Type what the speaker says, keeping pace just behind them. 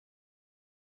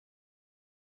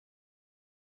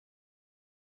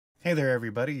Hey there,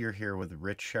 everybody. You're here with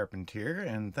Rich Charpentier,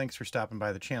 and thanks for stopping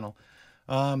by the channel.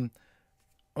 Um,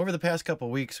 Over the past couple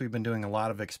weeks, we've been doing a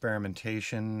lot of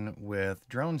experimentation with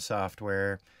drone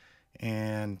software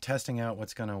and testing out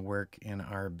what's going to work in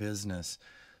our business.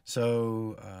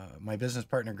 My business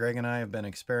partner Greg and I have been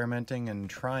experimenting and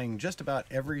trying just about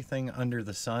everything under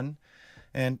the sun.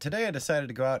 And today I decided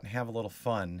to go out and have a little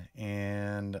fun.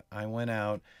 And I went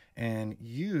out and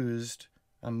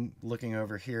I'm looking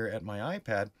over here at my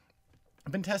iPad.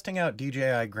 I've been testing out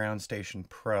DJI Ground Station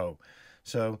Pro.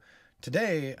 So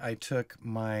today I took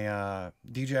my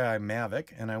DJI Mavic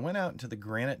and I went out into the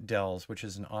Granite Dells, which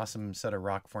is an awesome set of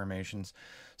rock formations.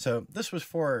 So this was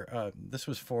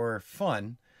for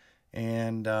fun,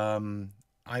 and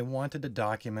I wanted to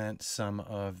document some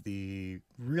of the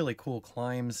really cool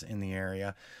climbs in the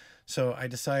area. So I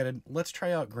decided, let's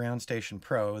try out Ground Station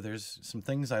Pro. There's some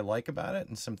things I like about it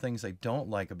and some things I don't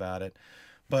like about it.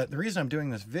 But the reason I'm doing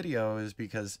this video is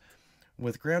because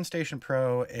with Ground Station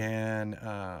Pro and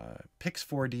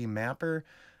Pix4D Mapper,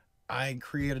 I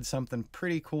created something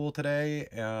pretty cool today,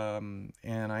 and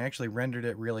I actually rendered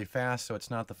it really fast, so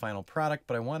it's not the final product,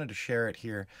 but I wanted to share it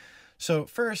here. So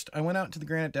first, I went out to the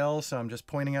Granite Dells, so I'm just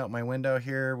pointing out my window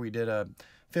here. We did a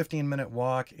 15-minute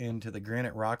walk into the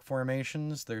granite rock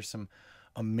formations. There's some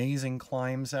amazing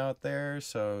climbs out there,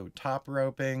 so top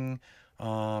roping,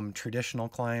 traditional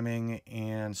climbing,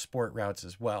 and sport routes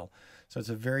as well. So it's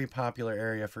a very popular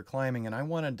area for climbing, and I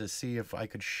wanted to see if I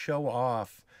could show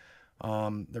off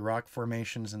the rock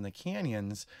formations and the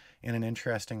canyons in an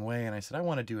interesting way, and I said I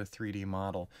want to do a 3D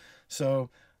model.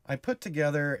 So I put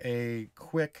together a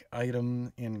quick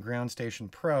item in Ground Station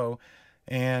Pro,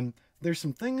 and there's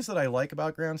some things that I like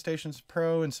about Ground Station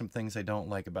Pro and some things I don't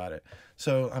like about it.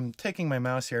 So I'm taking my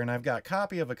mouse here, and I've got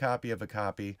copy of a copy of a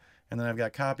copy, and then I've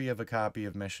got copy of a copy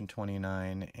of Mission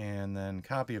 29, and then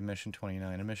copy of Mission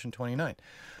 29 and Mission 29.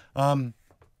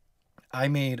 I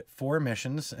made 4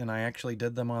 missions, and I actually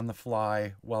did them on the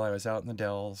fly while I was out in the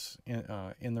Dells,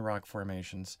 in the rock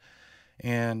formations.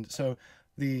 And so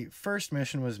the first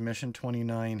mission was Mission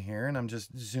 29 here, and I'm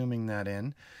just zooming that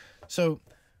in. So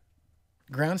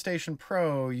Ground Station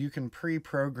Pro, you can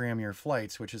pre-program your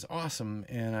flights, which is awesome,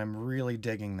 and I'm really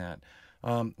digging that.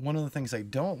 One of the things I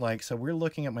don't like, so we're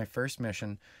looking at my first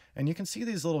mission, and you can see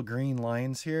these little green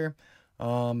lines here.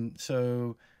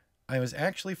 So I was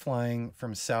actually flying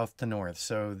from south to north,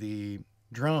 so the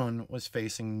drone was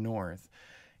facing north.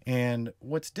 And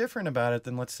what's different about it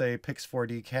than, let's say,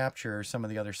 Pix4D Capture or some of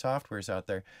the other softwares out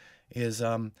there is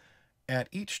at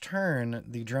each turn,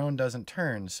 the drone doesn't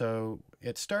turn. So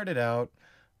it started out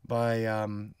by,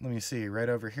 let me see, right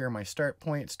over here, my start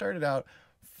point, it started out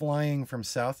flying from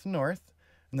south to north,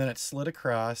 and then it slid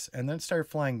across, and then it started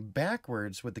flying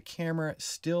backwards with the camera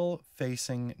still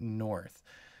facing north.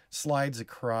 Slides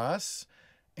across,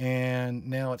 and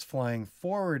now it's flying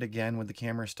forward again with the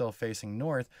camera still facing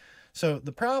north. So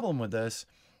the problem with this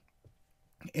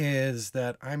is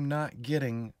that I'm not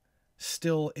getting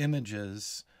still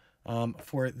images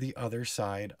for the other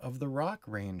side of the rock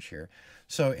range here.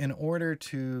 So in order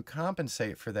to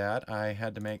compensate for that, I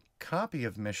had to make copy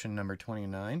of mission number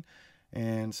 29.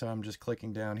 And so I'm just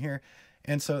clicking down here.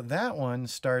 And so that one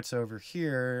starts over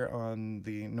here on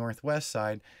the northwest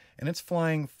side, and it's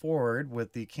flying forward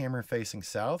with the camera facing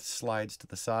south, slides to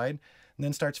the side, and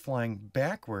then starts flying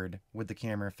backward with the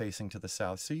camera facing to the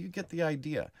south. So you get the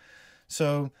idea.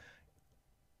 So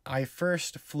I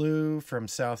first flew from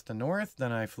south to north,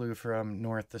 then I flew from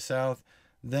north to south,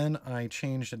 then I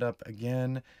changed it up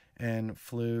again and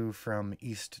flew from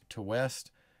east to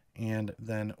west, and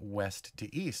then west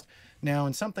to east. Now,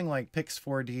 in something like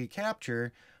Pix4D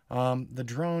Capture, the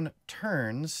drone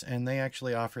turns, and they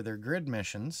actually offer their grid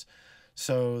missions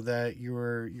so that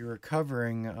you're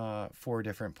covering 4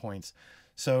 different points.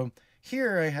 So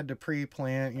here I had to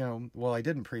pre-plan, well, I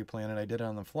didn't pre-plan it, I did it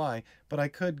on the fly, but I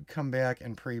could come back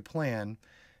and pre-plan.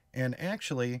 And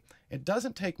actually, it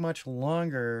doesn't take much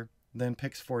longer than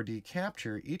Pix4D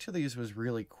Capture. Each of these was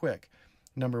really quick.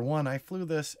 Number 1, I flew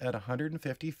this at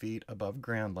 150 feet above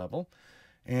ground level.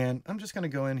 And I'm just going to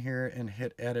go in here and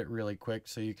hit edit really quick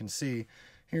so you can see.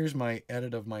 Here's my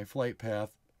edit of my flight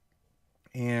path.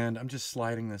 And I'm just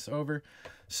sliding this over.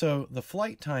 So the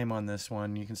flight time on this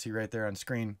one, you can see right there on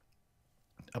screen,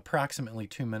 approximately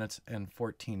 2 minutes and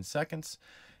 14 seconds.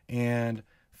 And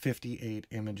 58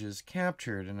 images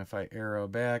captured. And if I arrow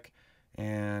back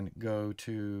and go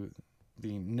to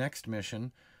the next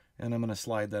mission, and I'm going to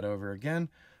slide that over again,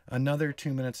 another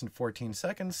 2 minutes and 14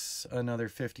 seconds, another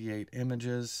 58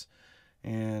 images,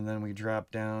 and then we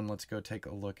drop down. Let's go take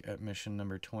a look at mission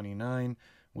number 29,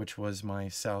 which was my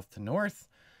south to north,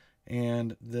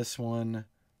 and this one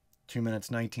 2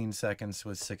 minutes 19 seconds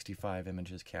with 65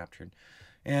 images captured.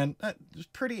 And that was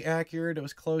pretty accurate. It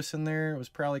was close in there. It was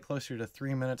probably closer to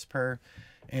 3 minutes per.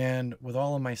 And with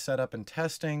all of my setup and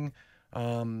testing,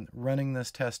 running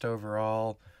this test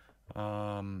overall,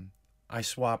 I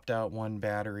swapped out one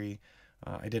battery.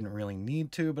 I didn't really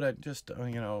need to, but I just,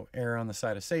 err on the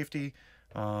side of safety.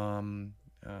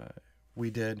 We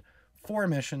did 4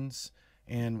 missions,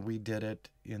 and we did it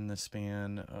in the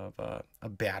span of a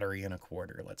battery and a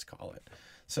quarter, let's call it.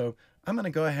 So I'm going to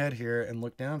go ahead here and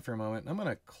look down for a moment. I'm going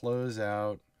to close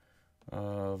out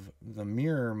of the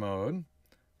mirror mode.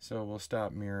 So we'll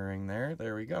stop mirroring there.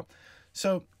 There we go.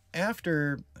 So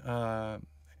after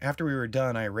we were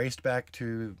done, I raced back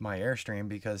to my Airstream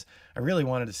because I really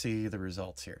wanted to see the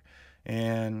results here.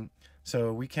 And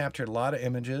so we captured a lot of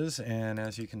images, and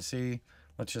as you can see,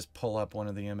 let's just pull up one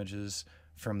of the images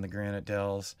from the Granite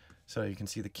Dells. So you can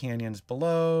see the canyons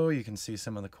below, you can see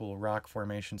some of the cool rock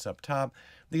formations up top.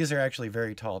 These are actually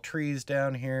very tall trees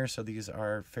down here, so these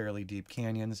are fairly deep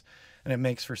canyons, and it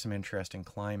makes for some interesting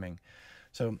climbing.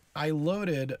 So I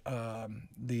loaded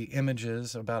the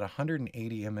images, about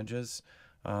 180 images,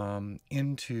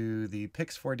 into the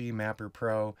Pix4D Mapper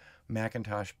Pro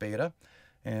Macintosh beta.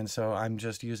 And so I'm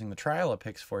just using the trial of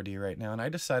Pix4D right now, and I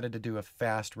decided to do a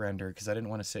fast render because I didn't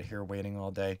want to sit here waiting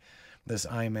all day. This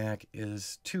iMac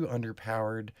is too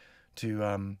underpowered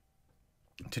to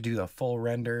do the full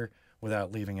render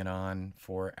without leaving it on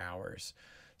for hours.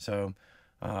 So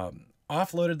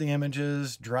offloaded the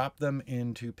images, dropped them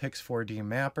into Pix4D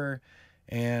Mapper,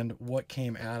 and what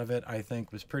came out of it I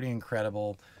think was pretty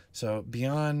incredible. So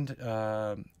beyond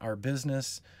our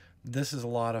business, this is a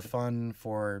lot of fun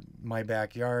for my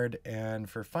backyard and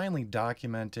for finally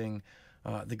documenting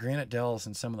the Granite Dells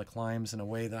and some of the climbs in a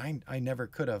way that I never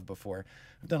could have before.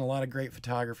 I've done a lot of great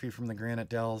photography from the Granite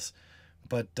Dells,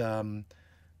 but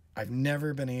I've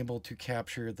never been able to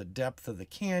capture the depth of the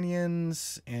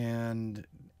canyons, and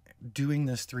doing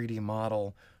this 3D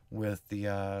model with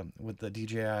the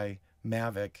DJI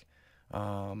Mavic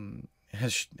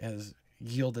has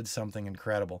yielded something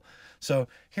incredible. So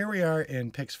here we are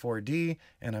in Pix4D,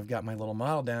 and I've got my little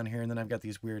model down here, and then I've got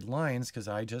these weird lines because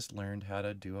I just learned how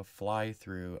to do a fly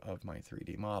through of my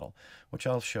 3D model, which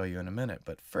I'll show you in a minute.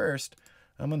 But first,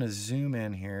 I'm going to zoom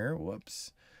in here,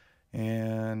 whoops,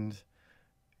 and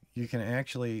you can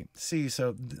actually see,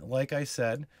 so like I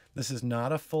said, this is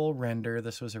not a full render.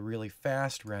 This was a really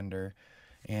fast render,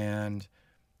 and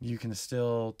you can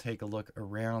still take a look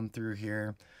around through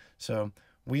here. So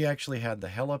we actually had the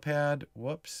helipad,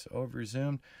 whoops, over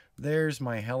zoomed. There's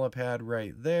my helipad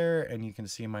right there, and you can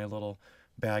see my little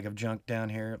bag of junk down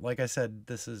here. Like I said,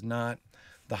 this is not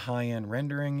the high-end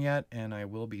rendering yet, and I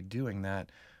will be doing that,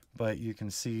 but you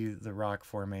can see the rock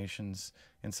formations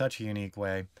in such a unique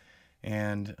way.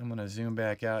 And I'm going to zoom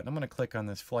back out, and I'm going to click on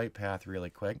this flight path really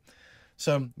quick.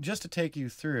 So just to take you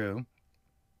through,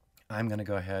 I'm going to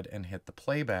go ahead and hit the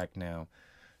playback now.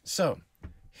 So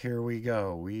here we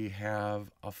go. We have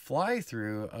a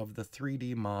fly-through of the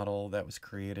 3D model that was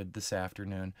created this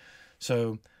afternoon.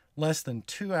 So less than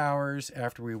 2 hours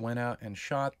after we went out and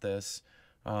shot this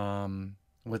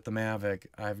with the Mavic,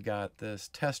 I've got this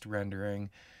test rendering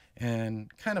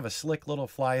and kind of a slick little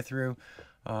fly-through.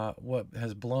 What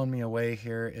has blown me away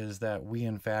here is that we,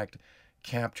 in fact,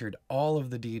 captured all of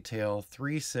the detail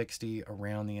 360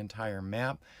 around the entire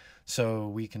map, so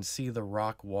we can see the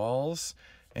rock walls.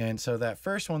 And so that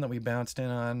first one that we bounced in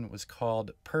on was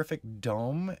called Perfect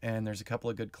Dome, and there's a couple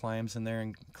of good climbs in there,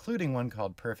 including one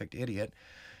called Perfect Idiot.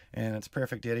 And it's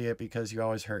Perfect Idiot because you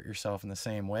always hurt yourself in the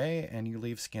same way, and you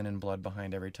leave skin and blood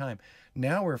behind every time.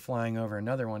 Now we're flying over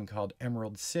another one called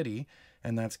Emerald City,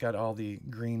 and that's got all the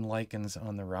green lichens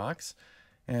on the rocks.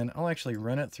 And I'll actually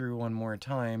run it through one more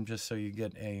time just so you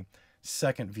get a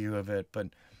second view of it. But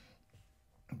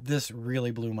this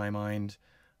really blew my mind,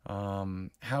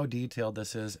 how detailed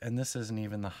this is, and this isn't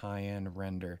even the high-end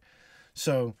render.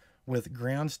 So with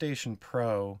Ground Station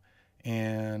Pro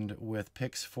and with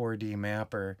Pix4D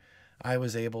Mapper, I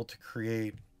was able to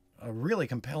create a really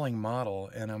compelling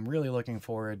model, and I'm really looking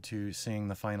forward to seeing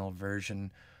the final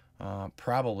version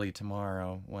probably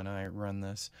tomorrow when I run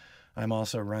this. I'm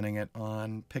also running it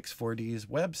on Pix4D's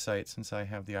website since I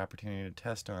have the opportunity to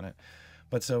test on it.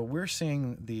 But so we're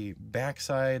seeing the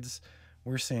backsides,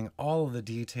 we're seeing all of the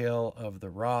detail of the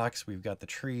rocks, we've got the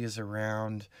trees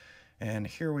around, and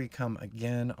here we come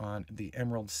again on the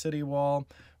Emerald City wall,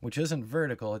 which isn't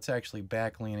vertical, it's actually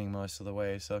back leaning most of the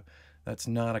way, so that's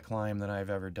not a climb that I've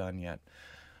ever done yet.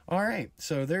 All right,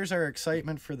 so there's our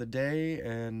excitement for the day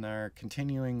and our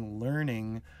continuing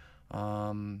learning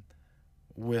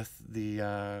with the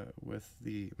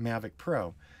Mavic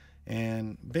Pro.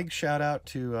 And big shout out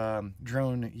to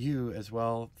Drone U as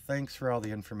well. Thanks for all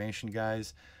the information,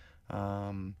 guys.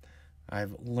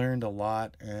 I've learned a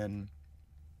lot, and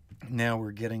now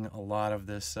we're getting a lot of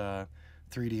this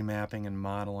 3D mapping and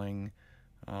modeling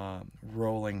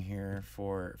rolling here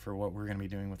for what we're going to be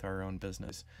doing with our own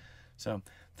business. So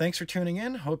thanks for tuning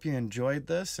in. Hope you enjoyed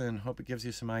this, and hope it gives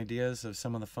you some ideas of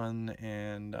some of the fun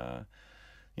and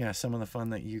some of the fun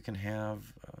that you can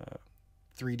have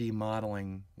 3D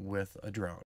modeling with a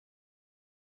drone.